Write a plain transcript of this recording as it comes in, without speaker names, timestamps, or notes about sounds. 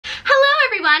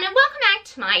everyone and welcome back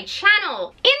to my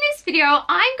channel. In this video,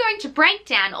 I'm going to break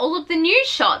down all of the new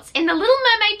shots in the Little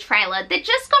Mermaid trailer that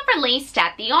just got released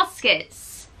at the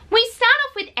Oscars. We start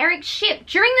off with Eric's ship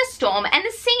during the storm and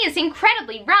the sea is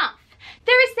incredibly rough.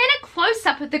 There is then a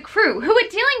close-up of the crew who are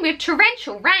dealing with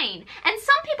torrential rain, and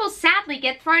some people sadly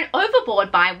get thrown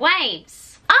overboard by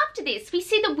waves. After this, we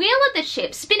see the wheel of the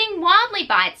ship spinning wildly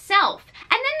by itself,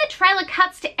 and then the trailer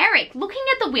cuts to Eric looking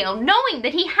at the wheel knowing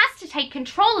that he has to take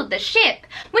control of the ship,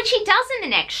 which he does in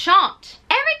the next shot.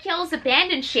 Eric yells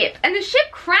abandon ship and the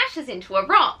ship crashes into a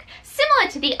rock,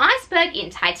 similar to the iceberg in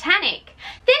Titanic.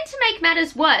 Then to make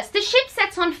matters worse, the ship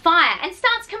sets on fire and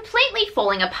starts completely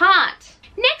falling apart.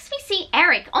 Next we see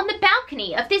Eric on the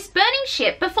balcony of this burning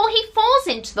ship before he falls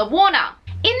into the water.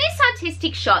 In this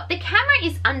artistic shot, the camera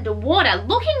is underwater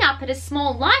looking up at a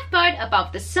small lifeboat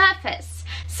above the surface.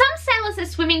 Some sailors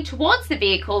are swimming towards the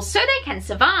vehicle so they can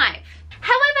survive.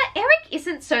 However, Eric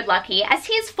isn't so lucky as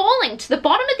he is falling to the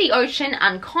bottom of the ocean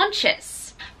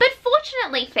unconscious. But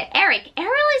fortunately for Eric,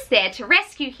 Ariel is there to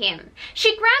rescue him.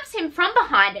 She grabs him from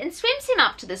behind and swims him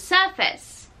up to the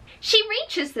surface. She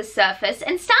reaches the surface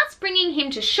and starts bringing him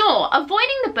to shore,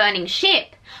 avoiding the burning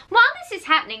ship. While this is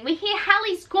happening, we hear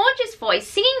Halle's gorgeous voice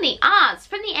singing the R's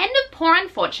from the end of Poor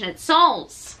Unfortunate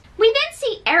Souls. We then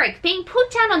see Eric being put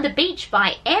down on the beach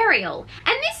by Ariel,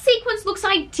 and this sequence looks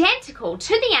identical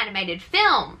to the animated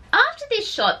film. After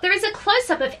this shot, there is a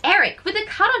close-up of Eric with a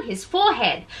cut on his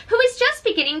forehead, who is just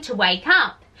beginning to wake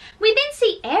up. We then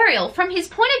see Ariel from his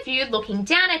point of view looking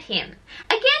down at him.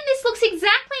 Again, this looks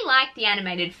exactly like the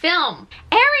animated film.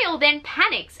 Ariel then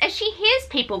panics as she hears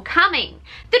people coming.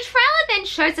 The trailer then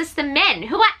shows us the men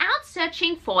who are out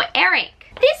searching for Eric.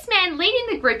 This man leading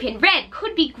the group in red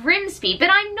could be Grimsby, but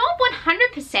I'm not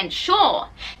 100% sure.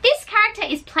 This character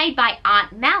is played by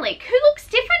Art Malik, who looks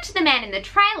different to the man in the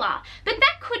trailer, but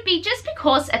that could be just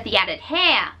because of the added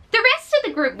hair. The rest of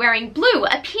the group wearing blue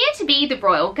appear to be the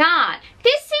Royal Guard.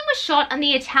 This scene was shot on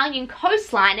the Italian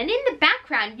coastline, and in the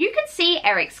background you can see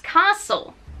Eric's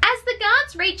castle. As the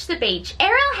guards reach the beach,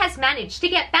 Ariel has managed to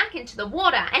get back into the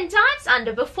water and dives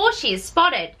under before she is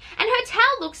spotted, and her tail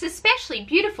looks especially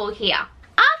beautiful here.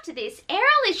 After this,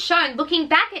 Ariel is shown looking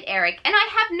back at Eric, and I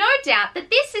have no doubt that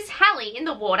this is Halle in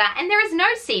the water and there is no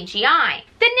CGI.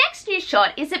 The next new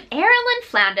shot is of Ariel and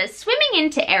Flounder swimming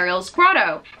into Ariel's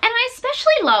grotto, and I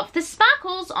especially love the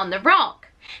sparkles on the rock.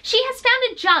 She has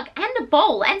found a jug and a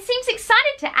bowl and seems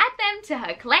excited to add them to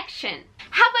her collection.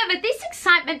 However, this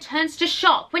excitement turns to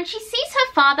shock when she sees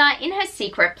her father in her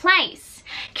secret place.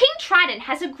 King Triton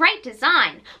has a great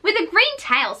design, with a green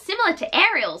tail similar to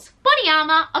Ariel's, body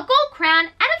armor, a gold crown,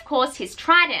 and of course his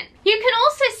trident. You can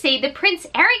also see the Prince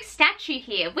Eric statue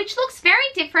here, which looks very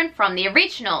different from the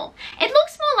original. It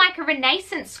looks more like a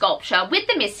Renaissance sculpture with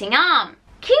the missing arm.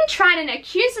 King Triton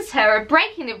accuses her of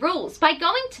breaking the rules by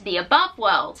going to the above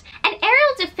world, and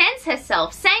Ariel defends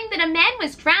herself, saying that a man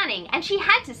was drowning and she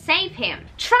had to save him.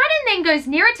 Triton then goes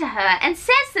nearer to her and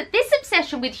says that this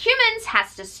obsession with humans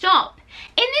has to stop.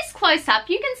 In this close-up,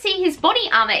 you can see his body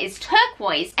armor is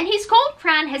turquoise and his gold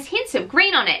crown has hints of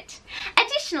green on it.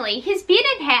 Additionally, his beard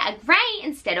and hair are grey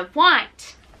instead of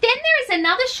white. Then there is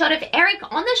another shot of Eric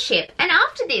on the ship, and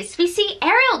after this we see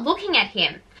Ariel looking at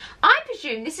him. I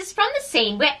presume this is from the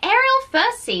scene where Ariel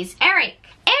first sees Eric.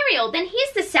 Ariel then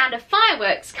hears the sound of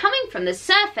fireworks coming from the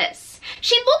surface.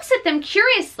 She looks at them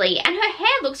curiously and her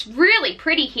hair looks really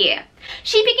pretty here.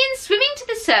 She begins swimming to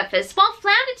the surface while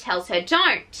Flounder tells her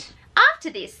don't.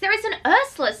 After this, there is an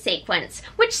Ursula sequence,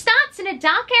 which starts in a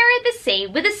dark area of the sea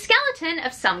with a skeleton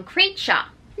of some creature.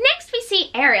 Next we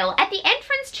see Ariel at the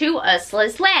entrance to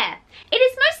Ursula's lair. It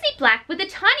is mostly black with a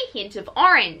tiny hint of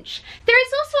orange. There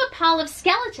is also a pile of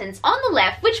skeletons on the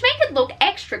left which make it look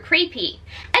extra creepy.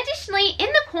 Additionally, in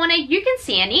the corner you can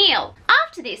see an eel.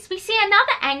 After this, we see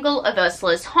another angle of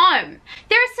Ursula's home.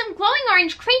 There are some glowing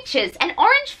orange creatures and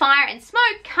orange fire and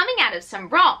smoke coming out of some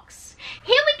rocks.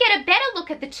 Here we get a better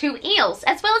look at the two eels,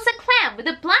 as well as a clam with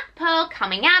a black pearl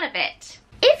coming out of it.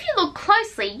 If you look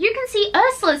closely, you can see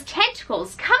Ursula's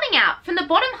tentacles coming out from the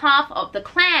bottom half of the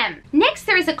clam. Next,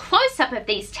 there is a close-up of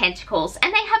these tentacles,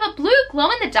 and they have a blue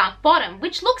glow-in-the-dark bottom,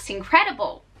 which looks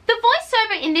incredible. The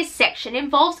voiceover in this section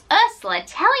involves Ursula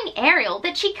telling Ariel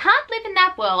that she can't live in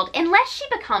that world unless she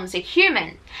becomes a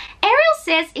human. Ariel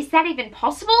says, "Is that even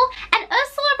possible?" And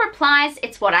Ursula replies,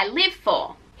 "It's what I live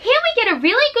for." Here we get a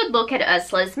really good look at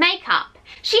Ursula's makeup.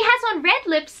 She has on red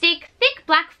lipstick, thick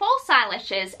black false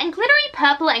eyelashes, and glittery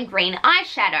purple and green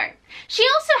eyeshadow. She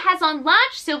also has on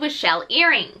large silver shell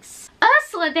earrings.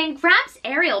 Ursula then grabs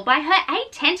Ariel by her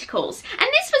 8 tentacles, and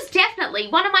this was definitely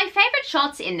one of my favourite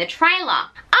shots in the trailer.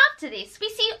 After After this, we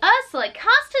see Ursula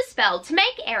cast her spell to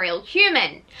make Ariel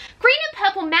human. Green and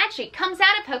purple magic comes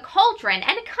out of her cauldron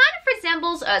and it kind of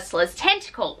resembles Ursula's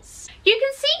tentacles. You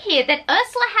can see here that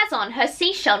Ursula has on her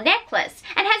seashell necklace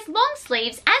and has long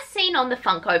sleeves as seen on the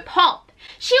Funko Pop.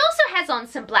 She also has on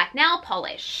some black nail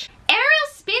polish. Ariel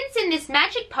spins in this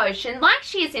magic potion like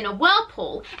she is in a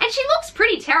whirlpool and she looks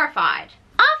pretty terrified.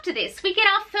 After this, we get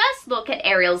our first look at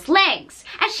Ariel's legs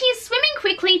as she is swimming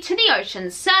quickly to the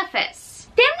ocean's surface.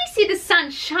 Then we see the sun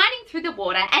shining through the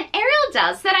water and Ariel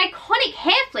does that iconic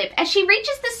hair flip as she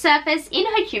reaches the surface in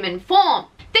her human form.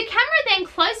 The camera then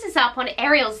closes up on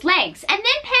Ariel's legs and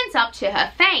then pans up to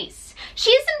her face. She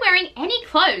isn't wearing any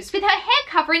clothes with her hair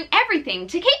covering everything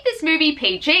to keep this movie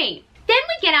PG. Then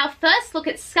we get our first look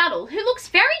at Scuttle, who looks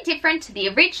very different to the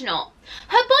original.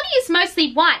 Her body is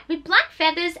mostly white with black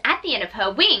feathers at the end of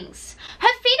her wings.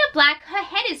 Her feet are black, her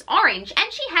head is orange,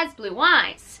 and she has blue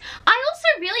eyes. I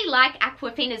also really like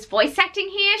Awkwafina's voice acting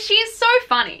here. She is so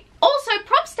funny. Also,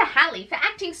 props to Halle for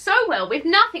acting so well with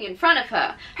nothing in front of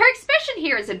her. Her expression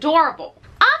here is adorable.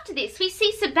 After this, we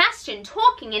see Sebastian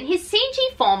talking in his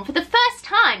CG form for the first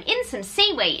time in some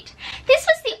seaweed. This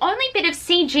was the only bit of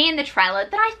CG in the trailer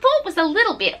that I thought was a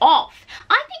little bit off.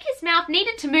 I think his mouth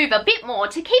needed to move a bit more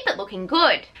to keep it looking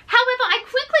good. However, I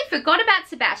quickly forgot about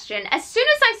Sebastian as soon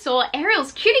as I saw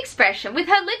Ariel's cute expression with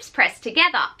her lips pressed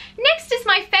together. Next is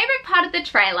my favourite part of the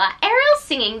trailer, Ariel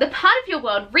singing the Part of Your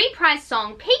World reprise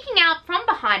song peeking out from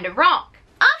behind a rock.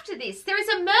 After this, there is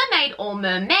a mermaid or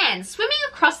merman swimming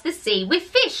across the sea with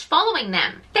fish following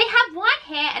them. They have white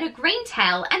hair and a green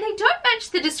tail and they don't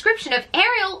match the description of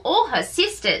Ariel or her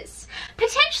sisters.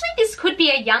 Potentially this could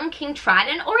be a young King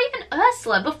Triton or even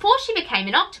Ursula before she became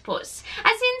an octopus,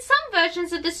 as in some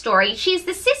versions of the story she is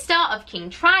the sister of King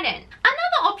Triton.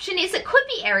 Another option is it could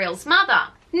be Ariel's mother.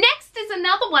 Next is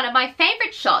another one of my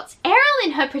favourite shots, Ariel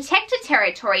in her protected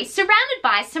territory surrounded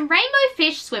by some rainbow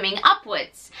fish swimming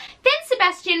upwards. Then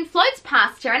Sebastian floats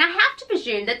past her and I have to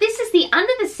presume that this is the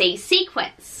under the sea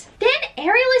sequence. Then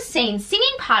Ariel is seen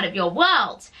singing Part of Your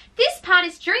World. This part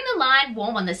is during the line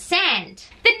Warm on the Sand.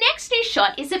 The next new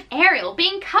shot is of Ariel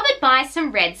being covered by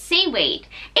some red seaweed.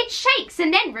 It shakes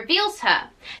and then reveals her.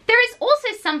 There is also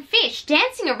some fish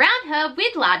dancing around her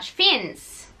with large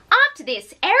fins. After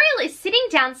this, Ariel is sitting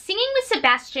down singing with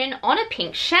Sebastian on a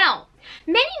pink shell.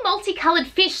 Many multicoloured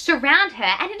fish surround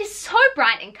her and it is so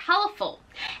bright and colourful.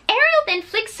 Ariel then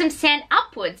flicks some sand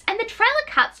upwards and the trailer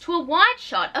cuts to a wide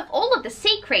shot of all of the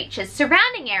sea creatures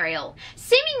surrounding Ariel,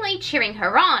 seemingly cheering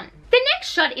her on. The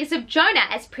next shot is of Jonah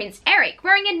as Prince Eric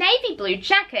wearing a navy blue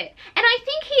jacket, and I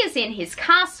think he is in his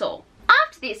castle.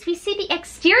 After this, we see the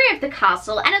exterior of the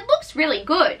castle and it looks really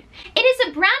good. It is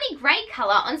a browny grey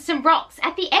colour on some rocks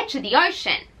at the edge of the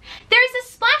ocean. There is a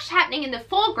splash happening in the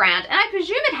foreground and I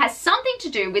presume it has something to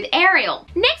do with Ariel.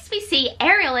 Next we see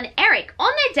Ariel and Eric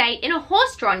on their date in a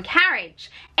horse-drawn carriage.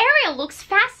 Ariel looks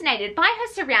fascinated by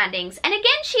her surroundings and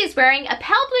again she is wearing a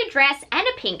pale blue dress and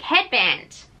a pink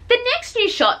headband. The next new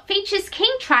shot features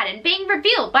King Triton being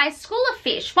revealed by a school of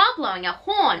fish while blowing a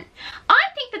horn. I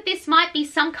think that this might be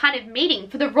some kind of meeting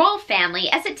for the royal family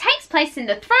as it takes place in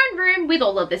the throne room with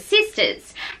all of the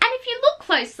sisters. And if you look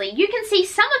closely, you can see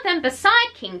some of them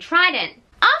beside King Triton.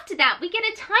 After that, we get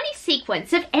a tiny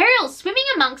sequence of Ariel swimming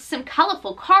amongst some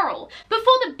colourful coral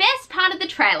before the best part of the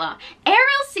trailer,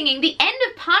 Ariel singing the end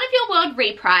of Part of Your World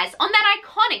reprise on that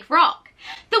iconic rock.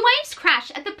 The waves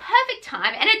crash at the perfect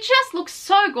time and it just looks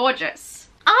so gorgeous.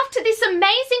 After this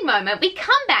amazing moment, we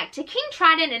come back to King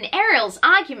Triton and Ariel's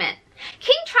argument.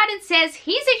 King Triton says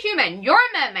he's a human, you're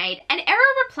a mermaid, and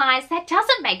Ariel replies that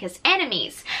doesn't make us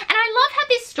enemies. And I love how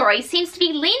this story seems to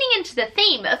be leaning into the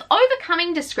theme of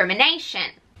overcoming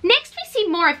discrimination. Next we see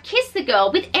more of Kiss the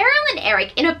Girl with Ariel and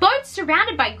Eric in a boat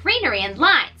surrounded by greenery and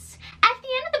lights. At the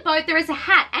end of the boat there is a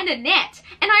hat and a net,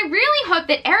 and I really hope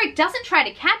that Eric doesn't try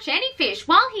to catch any fish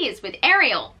while he is with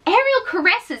Ariel. Ariel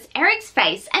caresses Eric's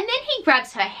face and then he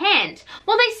grabs her hand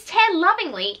while they stare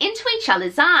lovingly into each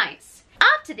other's eyes.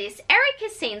 After this, Eric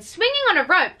is seen swinging on a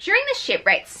rope during the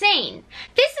shipwreck scene.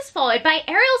 This is followed by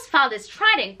Ariel's father's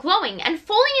trident glowing and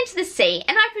falling into the sea,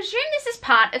 and I presume this is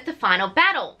part of the final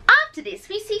battle. After this,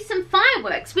 we see some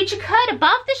fireworks which occurred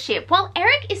above the ship while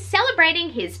Eric is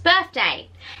celebrating his birthday.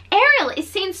 Ariel is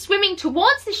seen swimming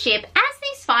towards the ship as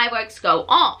these fireworks go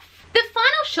off. The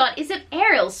final shot is of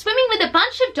Ariel swimming with a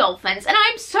bunch of dolphins, and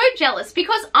I'm so jealous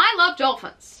because I love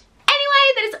dolphins. Anyway,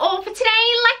 that is all for today.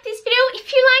 Like this video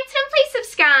if you liked it and please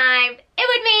subscribe. It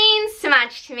would mean so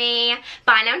much to me.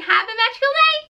 Bye now and have a magical day.